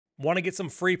Want to get some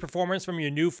free performance from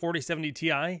your new 4070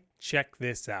 Ti? Check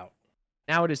this out.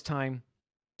 Now it is time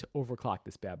to overclock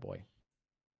this bad boy.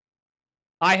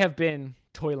 I have been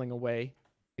toiling away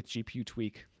with GPU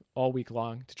Tweak all week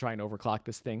long to try and overclock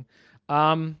this thing.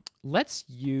 Let's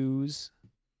do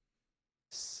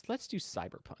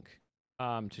Cyberpunk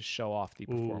to show off the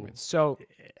performance. So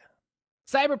yeah.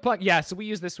 Cyberpunk, yeah, so we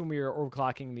used this when we were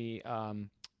overclocking the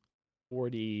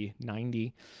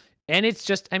 4090. And it's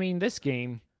just, I mean, this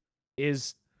game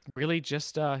is really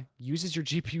just uses your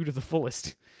GPU to the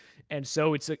fullest. And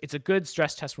so it's a good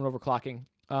stress test when overclocking.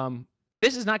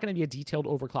 This is not going to be a detailed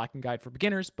overclocking guide for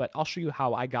beginners, but I'll show you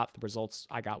how I got the results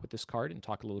I got with this card and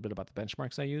talk a little bit about the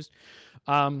benchmarks I used.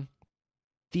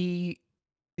 The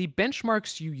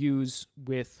benchmarks you use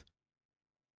with,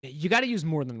 you got to use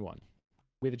more than one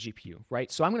with a GPU,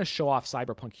 right? So I'm going to show off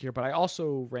Cyberpunk here, but I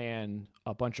also ran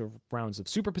a bunch of rounds of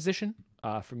superposition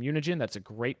from Unigine. That's a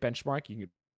great benchmark. You can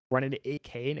run it at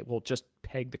 8K and it will just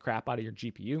peg the crap out of your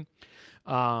GPU.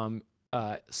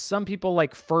 Some people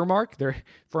like Furmark.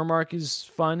 Furmark is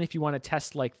fun if you want to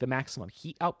test like the maximum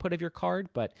heat output of your card,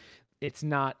 but it's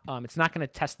not going to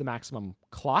test the maximum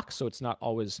clock, so it's not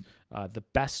always the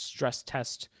best stress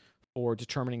test for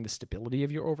determining the stability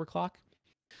of your overclock.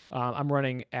 I'm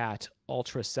running at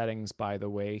ultra settings, by the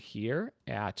way, here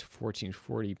at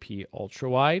 1440p ultra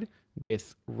wide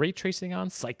with ray tracing on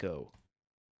Psycho,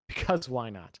 because why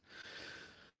not?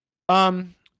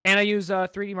 And I use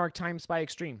 3D Mark times by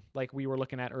extreme, like we were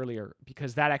looking at earlier,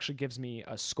 because that actually gives me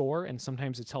a score, and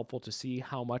sometimes it's helpful to see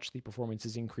how much the performance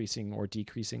is increasing or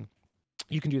decreasing.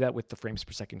 You can do that with the frames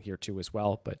per second here too as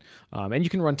well, but and you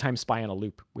can run time spy on a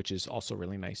loop, which is also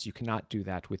really nice. You cannot do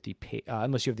that with the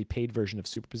unless you have the paid version of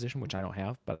superposition, which I don't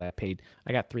have, but I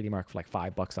got 3D Mark for like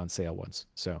 $5 on sale once,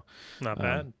 so Not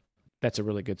bad. That's a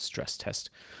really good stress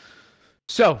test.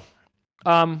 So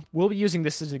we'll be using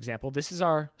this as an example. This is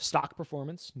our stock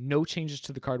performance, no changes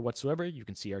to the card whatsoever. You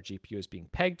can see our GPU is being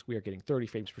pegged. We are getting 30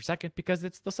 frames per second because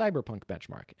it's the Cyberpunk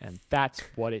benchmark, and that's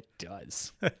what it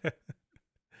does.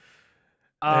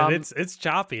 And it's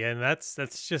choppy, and that's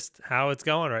just how it's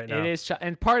going right now. It is,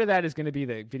 and part of that is going to be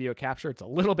the video capture. It's a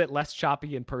little bit less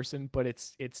choppy in person, but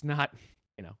it's not,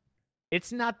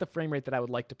 it's not the frame rate that I would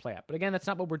like to play at. But again, that's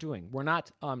not what we're doing. We're not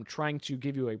trying to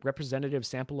give you a representative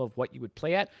sample of what you would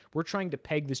play at. We're trying to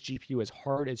peg this GPU as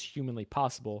hard as humanly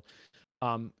possible,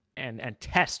 and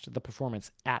test the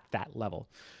performance at that level.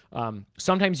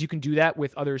 Sometimes you can do that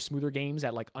with other smoother games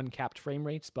at like uncapped frame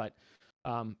rates, but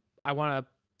I want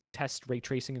to test ray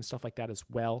tracing and stuff like that as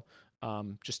well,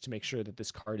 just to make sure that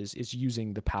this card is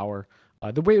using the power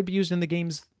the way it would be used in the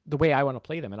games, the way I want to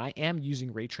play them. And I am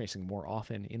using ray tracing more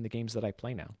often in the games that I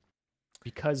play now,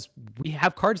 because we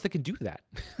have cards that can do that.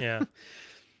 Yeah.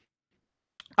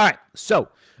 All right, so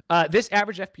this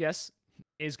average FPS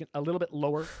is a little bit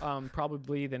lower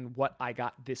probably than what I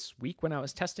got this week when I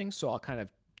was testing, so I'll kind of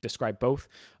describe both.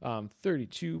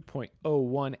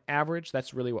 32.01 average.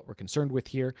 That's really what we're concerned with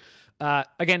here.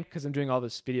 Again, because I'm doing all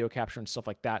this video capture and stuff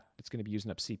like that, it's going to be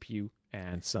using up CPU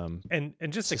and some and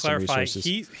just to clarify,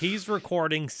 he's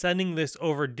recording, sending this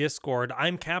over Discord.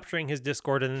 I'm capturing his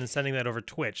Discord and then sending that over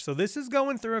Twitch. So this is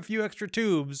going through a few extra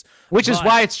tubes, which is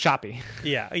why it's choppy.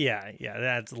 Yeah. That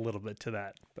adds a little bit to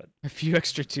that, but a few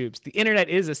extra tubes. The internet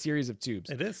is a series of tubes.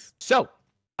 It is. So,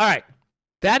 all right.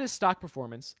 That is stock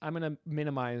performance. I'm going to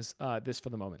minimize this for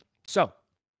the moment. So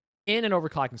in an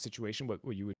overclocking situation,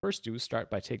 what you would first do is start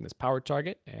by taking this power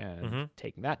target and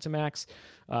taking that to max.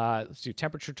 Let's do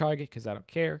temperature target because I don't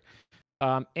care.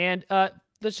 And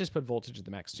let's just put voltage at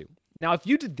the max too. Now, if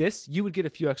you did this, you would get a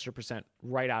few extra percent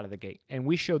right out of the gate. And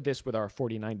we showed this with our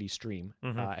 4090 stream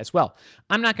as well.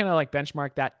 I'm not going to like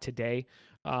benchmark that today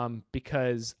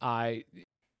because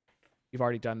you've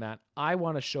already done that. I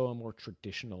want to show a more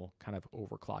traditional kind of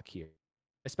overclock here,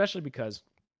 especially because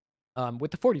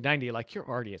with the 4090, like you're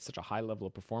already at such a high level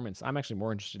of performance. I'm actually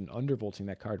more interested in undervolting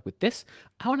that card. With this,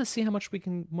 I want to see how much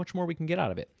more we can get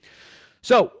out of it.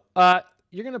 So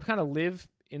you're going to kind of live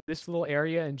in this little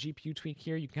area in GPU Tweak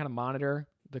here. You can kind of monitor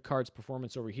the card's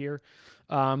performance over here.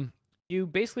 You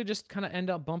basically just kind of end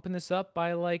up bumping this up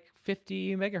by like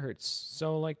 50 megahertz.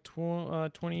 So like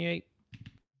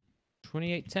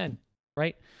 2810.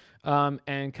 Right?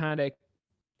 And kind of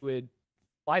would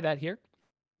apply that here.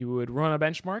 You would run a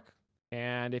benchmark,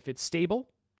 and if it's stable,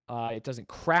 it doesn't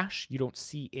crash, you don't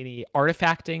see any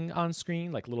artifacting on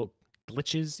screen, like little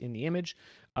glitches in the image,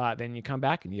 then you come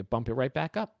back and you bump it right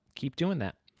back up. Keep doing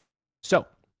that. So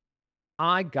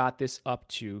I got this up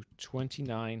to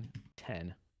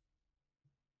 2910.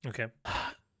 Okay.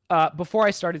 Before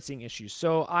I started seeing issues.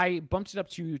 So I bumped it up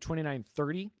to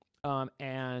 2930,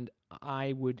 and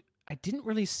I I didn't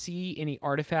really see any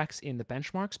artifacts in the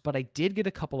benchmarks, but I did get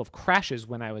a couple of crashes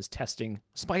when I was testing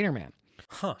Spider-Man.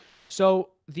 Huh.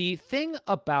 So the thing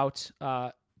about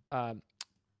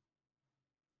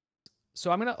so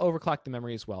I'm going to overclock the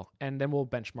memory as well, and then we'll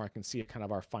benchmark and see kind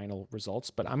of our final results.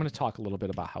 But I'm going to talk a little bit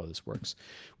about how this works.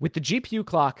 With the GPU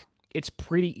clock, it's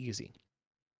pretty easy.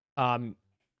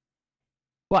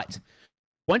 But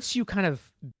once you kind of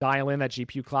dial in that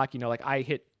GPU clock, you know, like I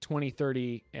hit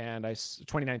 2030 and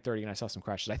 2930 and I saw some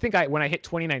crashes. I think when I hit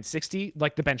 2960,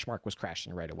 like the benchmark was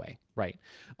crashing right away, right?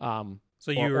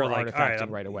 So you were like, all right,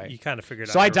 right away. You kind of figured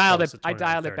out. So I dialed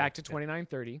it back to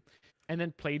 2930 and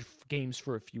then played games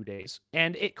for a few days.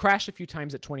 And it crashed a few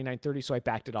times at 2930, so I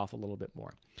backed it off a little bit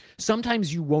more.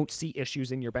 Sometimes you won't see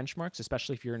issues in your benchmarks,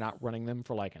 especially if you're not running them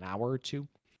for like an hour or two.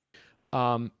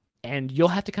 And you'll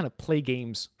have to kind of play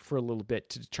games for a little bit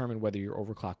to determine whether your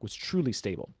overclock was truly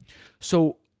stable.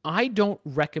 So I don't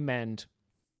recommend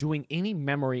doing any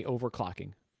memory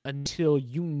overclocking until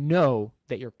you know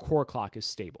that your core clock is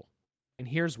stable. And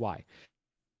here's why.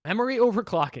 Memory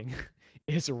overclocking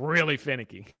is really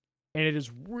finicky. And it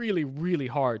is really, really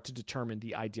hard to determine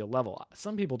the ideal level.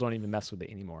 Some people don't even mess with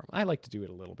it anymore. I like to do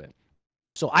it a little bit.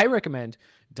 So I recommend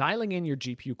dialing in your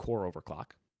GPU core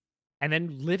overclock and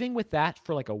then living with that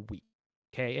for like a week,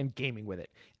 okay, and gaming with it.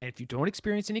 And if you don't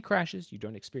experience any crashes, you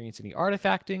don't experience any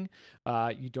artifacting,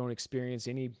 you don't experience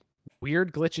any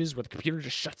weird glitches where the computer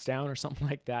just shuts down or something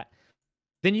like that,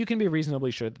 then you can be reasonably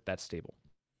sure that that's stable.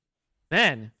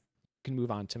 Then you can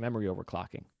move on to memory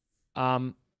overclocking.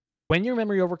 When you're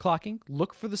memory overclocking,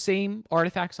 look for the same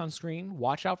artifacts on screen.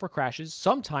 Watch out for crashes.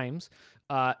 Sometimes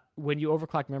when you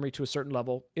overclock memory to a certain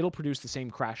level, it'll produce the same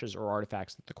crashes or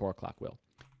artifacts that the core clock will.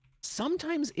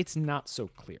 Sometimes it's not so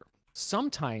clear.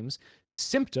 Sometimes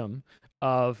symptom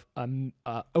of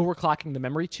overclocking the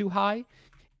memory too high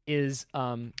is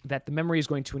that the memory is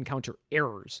going to encounter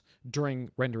errors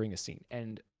during rendering a scene.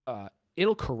 And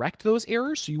it'll correct those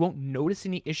errors, so you won't notice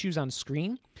any issues on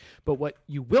screen. But what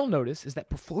you will notice is that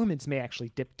performance may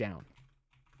actually dip down,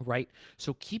 right?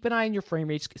 So keep an eye on your frame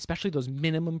rates, especially those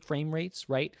minimum frame rates,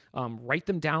 right? Write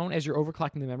them down as you're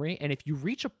overclocking the memory. And if you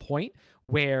reach a point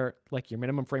where like your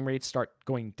minimum frame rates start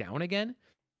going down again,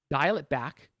 dial it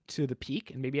back to the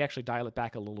peak and maybe actually dial it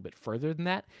back a little bit further than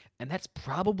that. And that's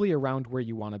probably around where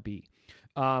you want to be.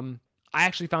 I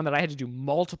actually found that I had to do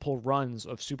multiple runs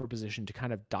of superposition to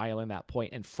kind of dial in that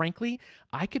point. And frankly,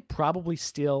 I could probably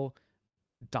still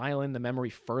dial in the memory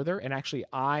further. And actually,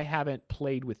 I haven't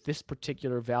played with this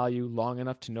particular value long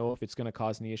enough to know if it's going to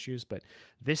cause any issues. But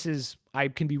this is, I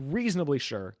can be reasonably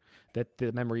sure that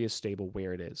the memory is stable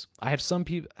where it is. I've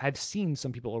seen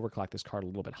some people overclock this card a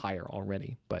little bit higher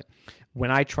already. But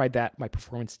when I tried that, my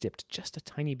performance dipped just a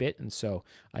tiny bit. And so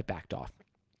I backed off.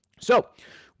 So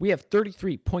we have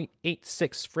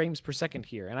 33.86 frames per second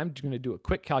here, and I'm going to do a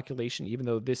quick calculation, even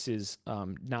though this is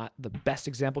not the best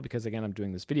example because, again, I'm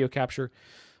doing this video capture.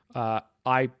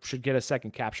 I should get a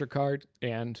second capture card,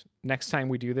 and next time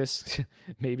we do this,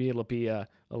 maybe it'll be a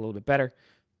little bit better.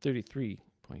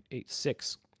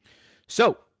 33.86.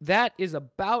 So that is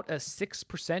about a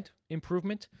 6%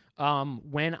 improvement.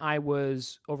 When I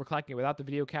was overclocking it without the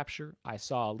video capture, I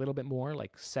saw a little bit more,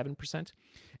 like 7%.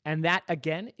 And that,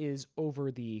 again, is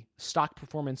over the stock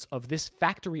performance of this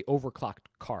factory overclocked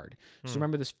card. So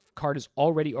remember, this card is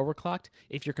already overclocked.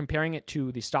 If you're comparing it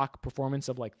to the stock performance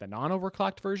of like the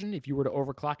non-overclocked version, if you were to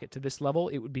overclock it to this level,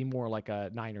 it would be more like a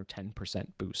 9 or 10%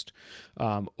 boost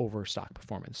over stock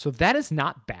performance. So that is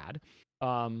not bad.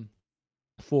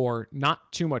 For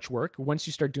not too much work. Once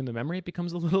you start doing the memory, it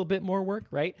becomes a little bit more work,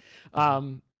 right?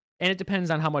 And it depends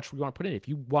on how much we want to put in. If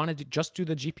you wanted to just do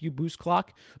the GPU boost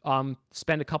clock,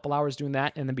 spend a couple hours doing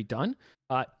that and then be done,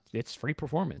 it's free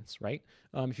performance, right?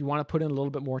 If you want to put in a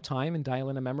little bit more time and dial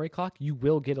in a memory clock, you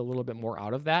will get a little bit more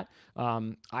out of that.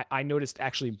 I noticed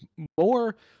actually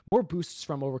more boosts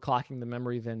from overclocking the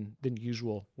memory than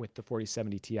usual with the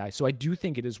 4070 Ti. So I do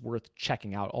think it is worth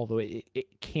checking out, although it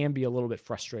can be a little bit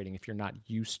frustrating if you're not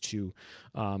used to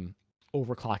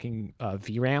overclocking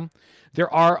VRAM.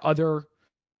 There are other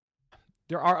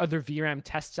VRAM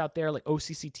tests out there, like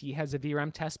OCCT has a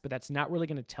VRAM test, but that's not really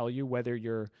going to tell you whether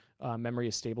your memory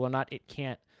is stable or not.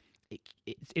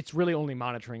 It's really only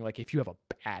monitoring like if you have a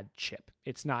bad chip.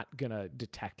 It's not going to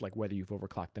detect like whether you've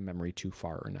overclocked the memory too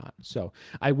far or not. So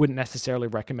I wouldn't necessarily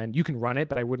recommend, you can run it,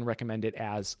 but I wouldn't recommend it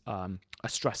as a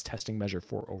stress testing measure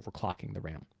for overclocking the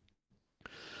RAM.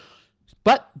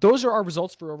 But those are our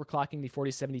results for overclocking the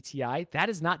 4070 Ti. That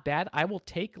is not bad. I will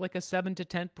take like a 7 to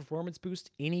 10 performance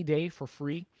boost any day for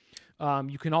free.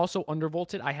 You can also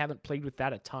undervolt it. I haven't played with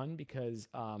that a ton because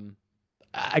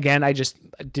again, I just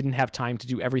didn't have time to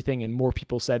do everything, and more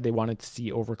people said they wanted to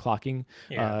see overclocking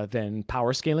than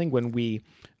power scaling when we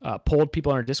polled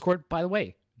people on our Discord. By the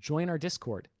way, join our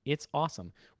Discord. It's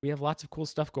awesome. We have lots of cool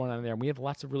stuff going on there, and we have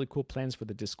lots of really cool plans for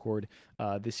the Discord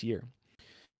this year.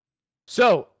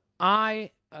 So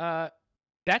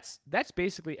that's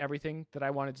basically everything that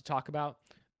I wanted to talk about.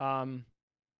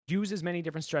 Use as many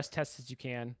different stress tests as you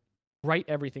can. Write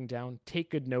everything down.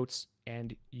 Take good notes.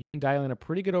 And you can dial in a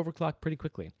pretty good overclock pretty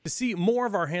quickly. To see more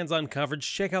of our hands-on coverage,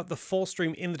 check out the full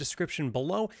stream in the description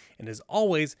below. And as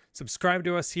always, subscribe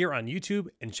to us here on YouTube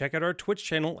and check out our Twitch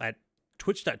channel at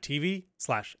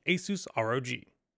twitch.tv/AsusROG.